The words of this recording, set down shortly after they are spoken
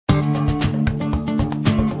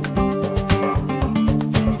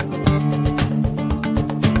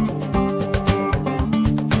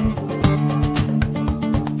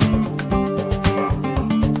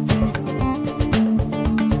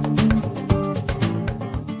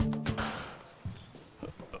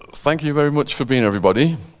Thank you very much for being here,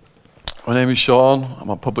 everybody. My name is Shaun.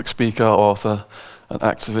 I'm a public speaker, author, and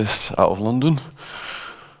activist out of London.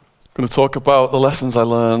 I'm going to talk about the lessons I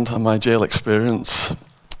learned and my jail experience.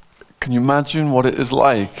 Can you imagine what it is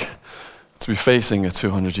like to be facing a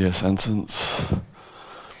 200-year sentence?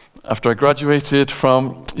 After I graduated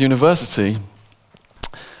from university,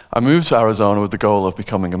 I moved to Arizona with the goal of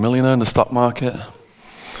becoming a millionaire in the stock market.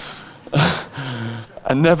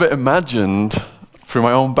 I never imagined, through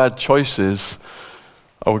my own bad choices,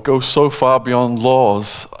 I would go so far beyond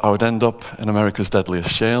laws, I would end up in America's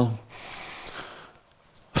deadliest jail.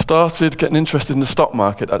 Started getting interested in the stock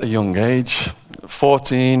market at a young age. At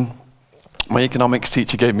 14, my economics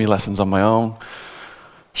teacher gave me lessons on my own,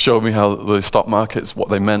 showed me how the stock markets, what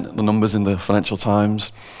they meant, the numbers in the Financial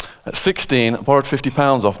Times. At 16, I borrowed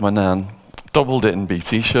 £50 off my nan, doubled it in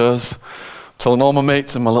BT shares, telling all my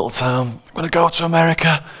mates in my little town, I'm going to go to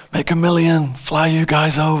America, make $1 million, fly you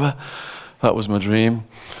guys over. That was my dream.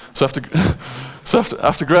 So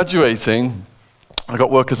after graduating, I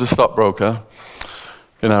got work as a stockbroker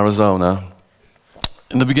in Arizona.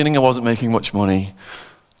 In the beginning, I wasn't making much money,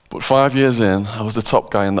 but 5 years in, I was the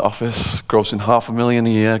top guy in the office, grossing $500,000 a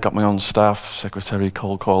year, got my own staff, secretary,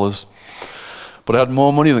 cold callers. But I had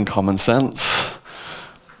more money than common sense.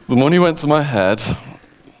 The money went to my head.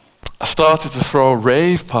 I started to throw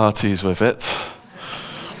rave parties with it.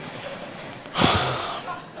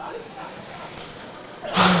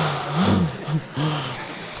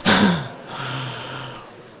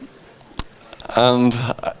 And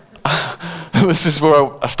this is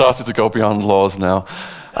where I started to go beyond laws now.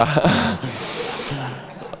 I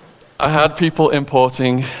had people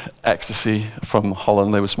importing Ecstasy from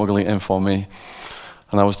Holland. They were smuggling it in for me,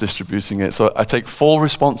 and I was distributing it. So I take full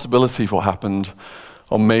responsibility for what happened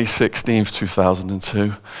on May 16th, 2002.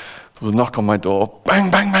 There was a knock on my door.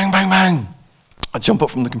 Bang, bang, bang, bang, bang. I jump up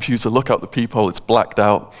from the computer, look out the peephole. It's blacked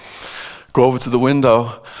out. Go over to the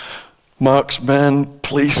window. Marksmen,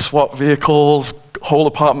 police SWAT vehicles, whole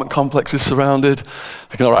apartment complex is surrounded.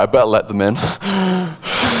 Thinking, all right, I better let them in.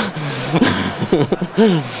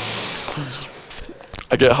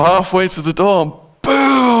 I get halfway to the door, and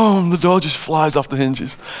boom, the door just flies off the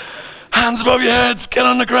hinges. Hands above your heads, get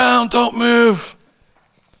on the ground, don't move.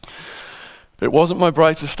 It wasn't my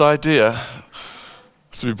brightest idea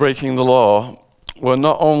to be breaking the law, where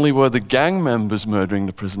not only were the gang members murdering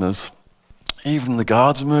the prisoners, even the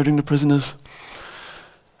guards were murdering the prisoners.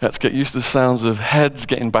 I had to get used to the sounds of heads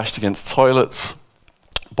getting bashed against toilets,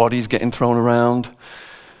 bodies getting thrown around,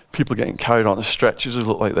 people getting carried on the stretchers who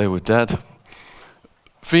looked like they were dead.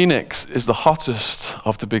 Phoenix is the hottest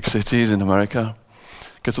of the big cities in America.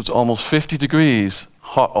 It gets up to almost 50 degrees,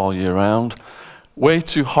 hot all year round. Way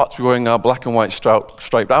too hot to be wearing our black and white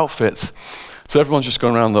striped outfits, so everyone's just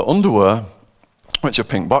going around in their underwear, which are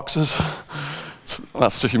pink boxers.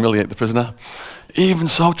 That's to humiliate the prisoner. Even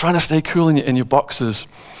so, trying to stay cool in your boxers.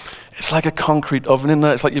 It's like a concrete oven in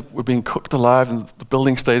there. It's like we're being cooked alive and the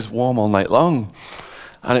building stays warm all night long.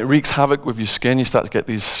 And it wreaks havoc with your skin. You start to get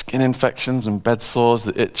these skin infections and bed sores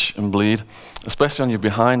that itch and bleed, especially on your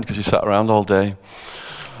behind because you sat around all day.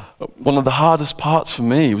 One of the hardest parts for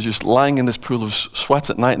me was just lying in this pool of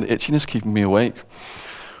sweat at night and the itchiness keeping me awake.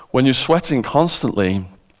 When you're sweating constantly,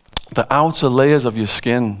 the outer layers of your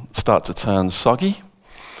skin start to turn soggy.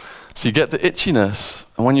 So you get the itchiness,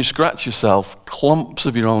 and when you scratch yourself, clumps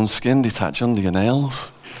of your own skin detach under your nails.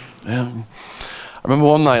 Yeah. I remember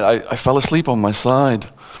one night I fell asleep on my side.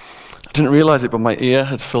 I didn't realize it, but my ear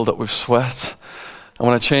had filled up with sweat. And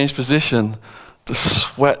when I changed position, the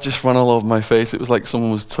sweat just ran all over my face. It was like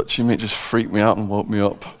someone was touching me. It just freaked me out and woke me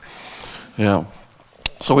up. Yeah.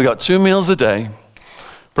 So we got 2 meals a day.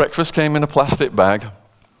 Breakfast came in a plastic bag.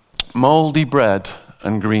 Moldy bread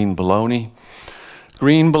and green bologna.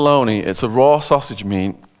 Green bologna, it's a raw sausage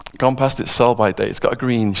meat, gone past its sell-by date. It's got a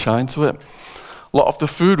green shine to it. A lot of the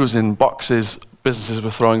food was in boxes businesses were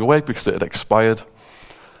throwing away because it had expired.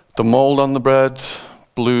 The mold on the bread,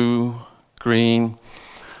 blue, green.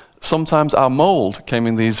 Sometimes our mold came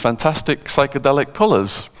in these fantastic psychedelic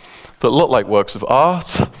colors that looked like works of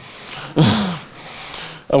art.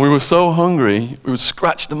 And we were so hungry, we would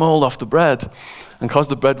scratch the mold off the bread. And because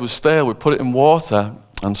the bread was stale, we'd put it in water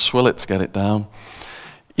and swill it to get it down.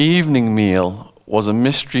 Evening meal was a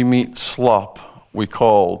mystery meat slop we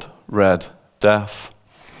called Red Death.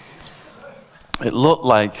 It looked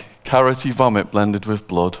like carroty vomit blended with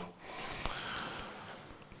blood.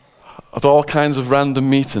 Had all kinds of random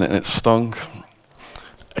meat in it, and it stunk.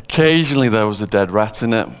 Occasionally there was a dead rat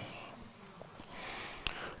in it.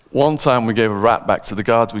 One time we gave a rat back to the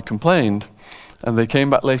guards we complained, and they came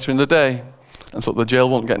back later in the day, and so the jail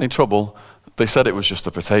won't get any trouble. They said it was just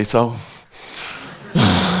a potato.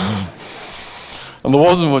 And there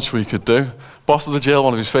wasn't much we could do. Boss of the jail,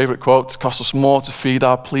 one of his favourite quotes, cost us more to feed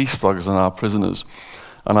our police dogs than our prisoners.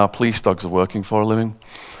 And our police dogs are working for a living.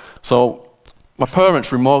 So my parents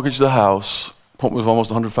remortgaged the house, put with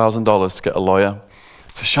almost $100,000 to get a lawyer.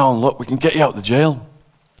 So Shaun, look, we can get you out of the jail.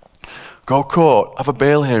 Go court, have a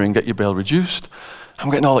bail hearing, get your bail reduced.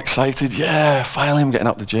 I'm getting all excited. Yeah, finally I'm getting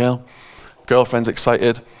out of the jail. Girlfriend's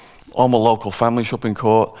excited. All my local family show up in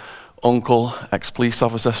court. Uncle, ex-police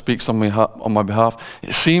officer, speaks on my behalf.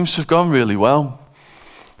 It seems to have gone really well.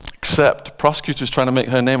 Except the prosecutor's trying to make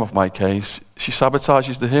her name off my case. She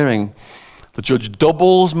sabotages the hearing. The judge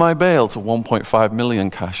doubles my bail to 1.5 million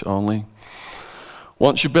cash only.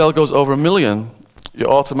 Once your bail goes over $1 million, you're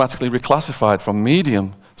automatically reclassified from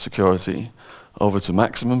medium security over to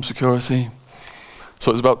maximum security.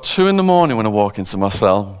 So it was about 2 in the morning when I walk into my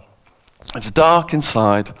cell. It's dark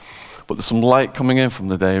inside, but there's some light coming in from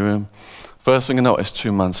the day room. First thing I notice,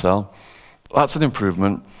 2-man cell. That's an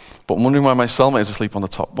improvement, but I'm wondering why my cellmate is asleep on the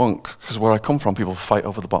top bunk, because where I come from, people fight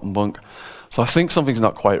over the bottom bunk. So I think something's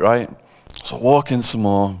not quite right. So I walk in some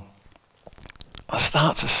more. I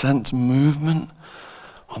start to sense movement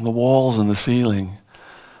on the walls and the ceiling.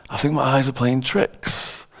 I think my eyes are playing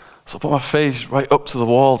tricks. So I put my face right up to the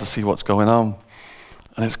wall to see what's going on.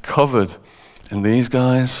 And it's covered in these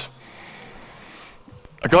guys.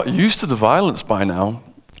 I got used to the violence by now.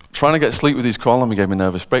 Trying to get sleep with these crawling on me gave me a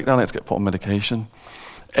nervous breakdown. I had to get put on medication.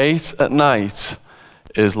 8 at night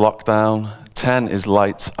is lockdown. 10 is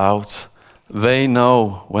lights out. They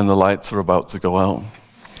know when the lights are about to go out.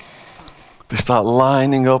 They start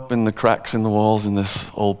lining up in the cracks in the walls in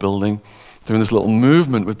this old building, doing this little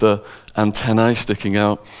movement with the antennae sticking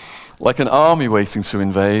out, like an army waiting to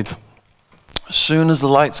invade. As soon as the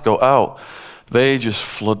lights go out, they just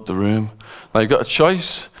flood the room. Now you've got a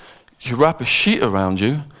choice. You wrap a sheet around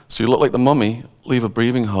you, so you look like the mummy, leave a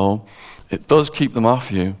breathing hole. It does keep them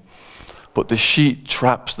off you, but the sheet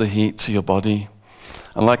traps the heat to your body.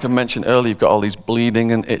 And like I mentioned earlier, you've got all these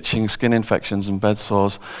bleeding and itching, skin infections and bed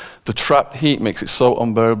sores. The trapped heat makes it so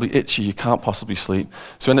unbearably itchy you can't possibly sleep.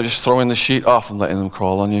 So you end up just throwing the sheet off and letting them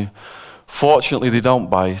crawl on you. Fortunately, they don't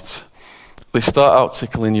bite. They start out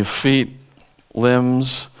tickling your feet,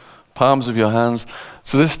 limbs, palms of your hands.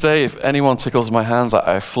 To this day, if anyone tickles my hands,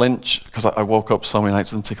 I flinch, because I woke up so many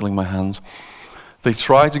nights with them tickling my hands. They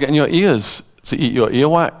try to get in your ears to eat your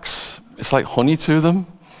earwax. It's like honey to them.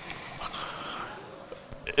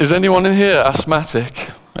 Is anyone in here asthmatic?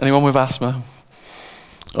 Anyone with asthma?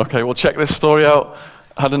 Okay, well check this story out.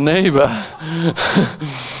 I had a neighbor,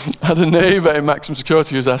 in maximum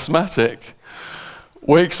security who's asthmatic.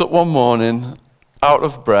 Wakes up one morning, out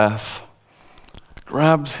of breath,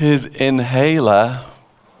 grabs his inhaler,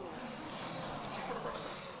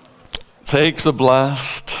 takes a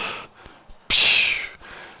blast,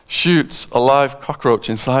 shoots a live cockroach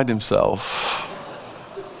inside himself.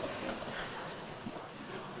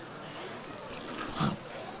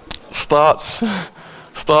 Starts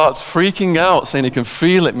freaking out, saying he can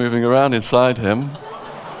feel it moving around inside him.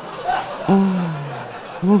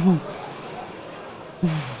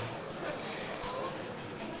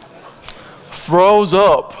 Throws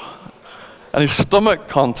up, and his stomach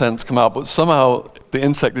contents come out, but somehow the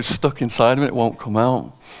insect is stuck inside him and it won't come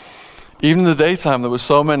out. Even in the daytime, there were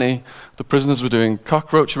so many, the prisoners were doing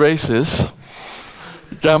cockroach races,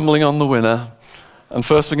 gambling on the winner. And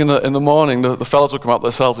first thing in the morning, the fellas would come out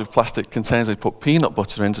their cells with plastic containers. They'd put peanut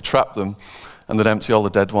butter in to trap them, and they'd empty all the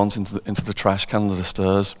dead ones into the trash can under the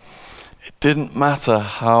stairs. It didn't matter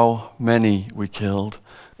how many we killed.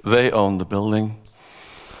 They owned the building.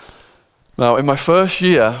 Now, in my first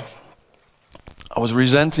year, I was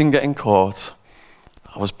resenting getting caught.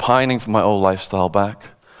 I was pining for my old lifestyle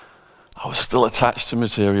back. I was still attached to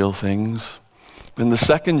material things. But in the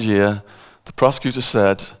second year, the prosecutor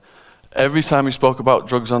said, every time you spoke about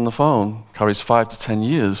drugs on the phone carries 5 to 10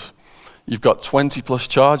 years. You've got 20 plus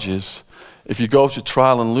charges. If you go to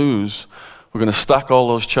trial and lose, we're going to stack all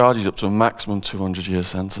those charges up to a maximum 200-year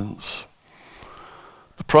sentence.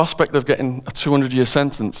 The prospect of getting a 200-year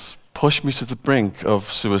sentence pushed me to the brink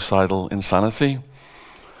of suicidal insanity.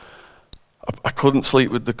 I couldn't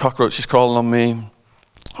sleep with the cockroaches crawling on me.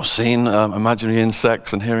 I was seeing imaginary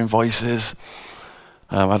insects and hearing voices.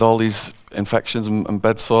 I had all these infections and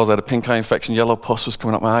bed sores. I had a pink eye infection, yellow pus was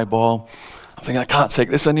coming out my eyeball. I'm thinking, I can't take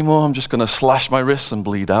this anymore. I'm just going to slash my wrists and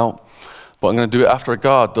bleed out. But I'm going to do it after a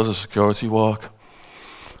guard does a security walk.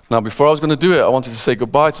 Now, before I was going to do it, I wanted to say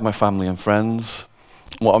goodbye to my family and friends.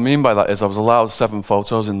 What I mean by that is I was allowed 7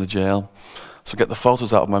 photos in the jail. So I get the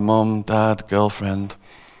photos out of my mum, dad, girlfriend.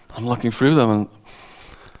 I'm looking through them and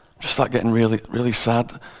I'm just just started getting really, really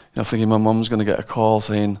sad. Thinking my mum's going to get a call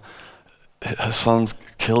saying her son's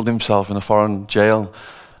killed himself in a foreign jail.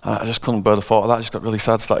 And I just couldn't bear the thought of that. I just got really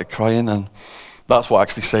sad, started crying, and that's what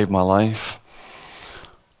actually saved my life.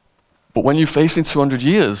 But when you're facing 200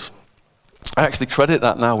 years, I actually credit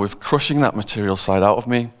that now with crushing that material side out of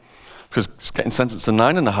me, because getting sentenced to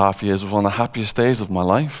 9.5 years was one of the happiest days of my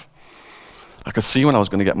life. I could see when I was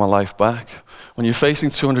going to get my life back. When you're facing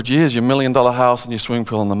 200 years, your $1 million house and your swimming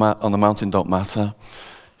pool on the mountain don't matter.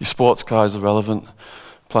 Your sports car is irrelevant.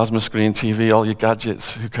 Plasma screen, TV, all your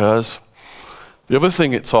gadgets, who cares? The other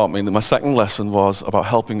thing it taught me, that my second lesson was about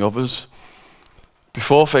helping others.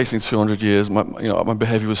 Before facing 200 years, my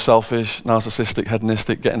behavior was selfish, narcissistic,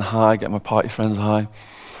 hedonistic, getting high, getting my party friends high.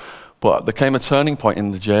 But there came a turning point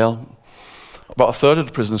in the jail. About a third of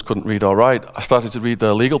the prisoners couldn't read or write. I started to read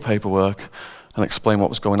their legal paperwork and explain what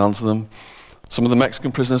was going on to them. Some of the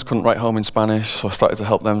Mexican prisoners couldn't write home in Spanish, so I started to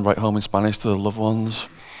help them write home in Spanish to their loved ones.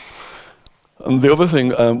 And the other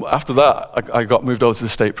thing, after that, I got moved over to the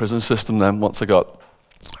state prison system then, once I got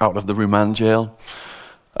out of the remand jail.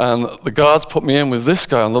 And the guards put me in with this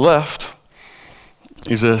guy on the left.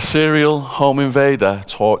 He's a serial home invader,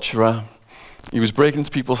 torturer. He was breaking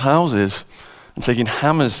into people's houses and taking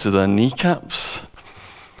hammers to their kneecaps.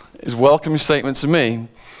 His welcoming statement to me: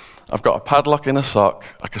 I've got a padlock in a sock,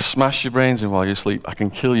 I can smash your brains in while you sleep, I can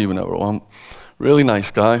kill you whenever I want. Really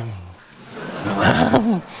nice guy.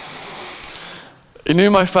 He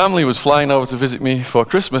knew my family was flying over to visit me for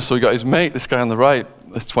Christmas, so he got his mate, this guy on the right,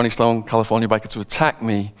 this 20-stone California biker, to attack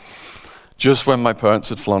me just when my parents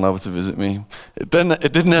had flown over to visit me. It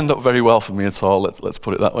didn't end up very well for me at all, let's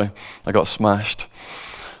put it that way. I got smashed.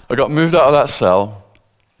 I got moved out of that cell,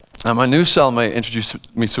 and my new cellmate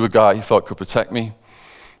introduced me to a guy he thought could protect me.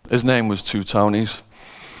 His name was Two Tonys.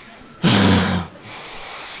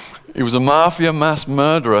 He was a mafia mass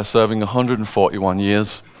murderer serving 141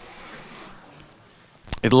 years.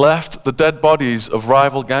 He'd left the dead bodies of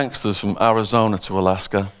rival gangsters from Arizona to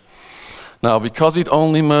Alaska. Now, because he'd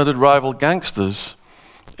only murdered rival gangsters,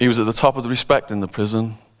 he was at the top of the respect in the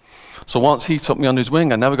prison. So once he took me under his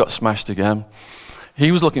wing, I never got smashed again.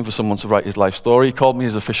 He was looking for someone to write his life story. He called me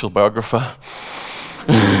his official biographer.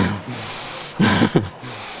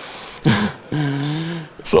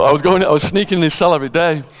 So I was sneaking in his cell every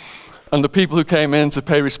day, and the people who came in to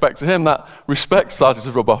pay respect to him, that respect started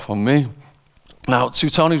to rub off on me. Now, Two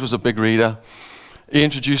Tonys was a big reader. He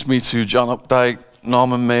introduced me to John Updike,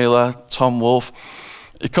 Norman Mailer, Tom Wolfe.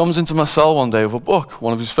 He comes into my cell one day with a book,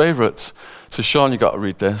 one of his favorites. He says, "Shaun, you got to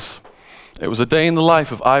read this." It was A Day in the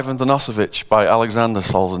Life of Ivan Denisovich by Alexander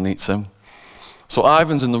Solzhenitsyn. So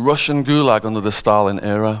Ivan's in the Russian gulag under the Stalin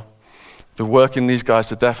era. They're working these guys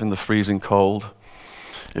to death in the freezing cold.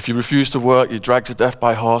 If you refuse to work, you're dragged to death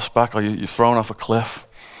by horseback, or you're thrown off a cliff.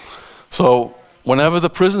 So whenever the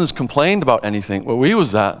prisoners complained about anything where we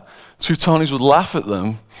was at, Two Tonys would laugh at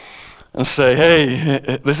them and say,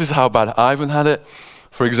 "Hey, this is how bad Ivan had it."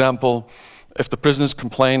 For example, if the prisoners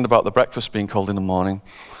complained about the breakfast being cold in the morning,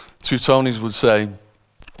 Two Tonys would say,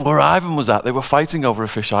 "Where Ivan was at, they were fighting over a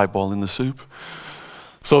fish eyeball in the soup."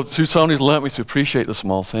 So Two Tonys learnt me to appreciate the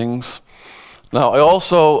small things. Now,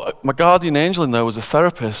 my guardian angel in there was a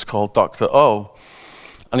therapist called Dr. O,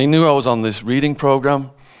 and he knew I was on this reading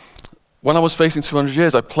program. When I was facing 200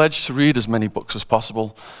 years, I pledged to read as many books as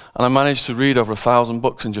possible, and I managed to read over 1,000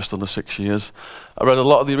 books in just under 6 years. I read a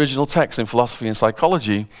lot of the original texts in philosophy and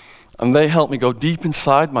psychology, and they helped me go deep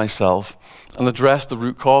inside myself and address the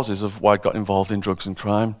root causes of why I got involved in drugs and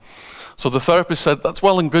crime. So the therapist said, "That's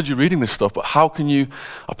well and good you're reading this stuff, but how can you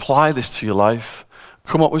apply this to your life?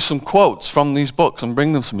 Come up with some quotes from these books and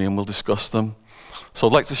bring them to me and we'll discuss them." So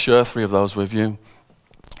I'd like to share 3 of those with you.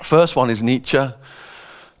 First one is Nietzsche.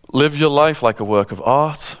 Live your life like a work of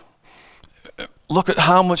art. Look at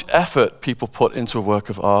how much effort people put into a work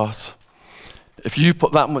of art. If you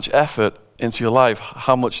put that much effort into your life,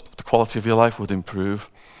 how much the quality of your life would improve.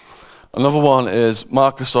 Another one is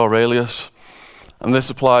Marcus Aurelius. And this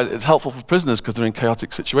applies, it's helpful for prisoners because they're in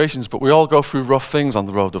chaotic situations, but we all go through rough things on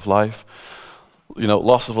the road of life. You know,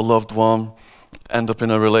 loss of a loved one, end up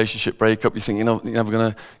in a relationship breakup, you think you're never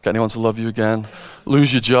going to get anyone to love you again,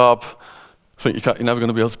 lose your job, think you're never going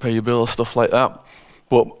to be able to pay your bills, stuff like that.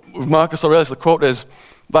 But with Marcus Aurelius, the quote is,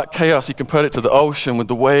 that chaos, he compared it to the ocean with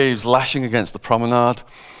the waves lashing against the promenade.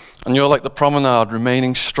 And you're like the promenade,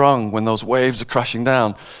 remaining strong when those waves are crashing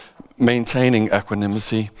down, maintaining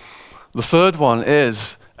equanimity. The third one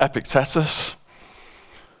is Epictetus.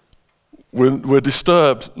 We're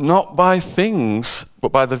disturbed not by things,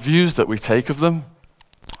 but by the views that we take of them.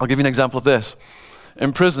 I'll give you an example of this.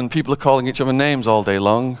 In prison, people are calling each other names all day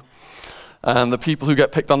long. And the people who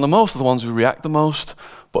get picked on the most are the ones who react the most.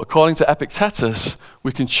 But according to Epictetus,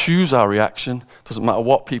 we can choose our reaction. Doesn't matter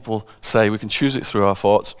what people say, we can choose it through our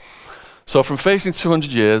thoughts. So from facing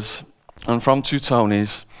 200 years and from two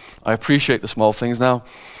Tonys, I appreciate the small things now.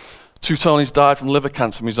 Two Tonys died from liver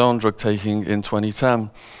cancer from his own drug taking in 2010.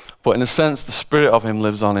 But in a sense, the spirit of him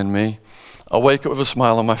lives on in me. I wake up with a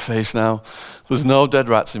smile on my face now. There's no dead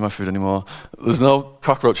rats in my food anymore. There's no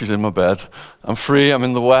cockroaches in my bed. I'm free, I'm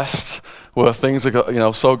in the West, where things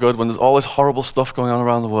are so good, when there's all this horrible stuff going on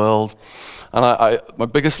around the world. And my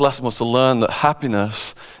biggest lesson was to learn that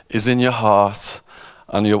happiness is in your heart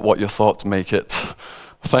and what your thoughts make it.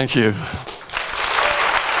 Thank you. Thank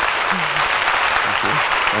you.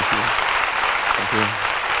 Thank you. Thank you.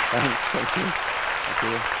 Thanks. Thank you. Thank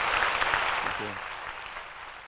you. Thank you.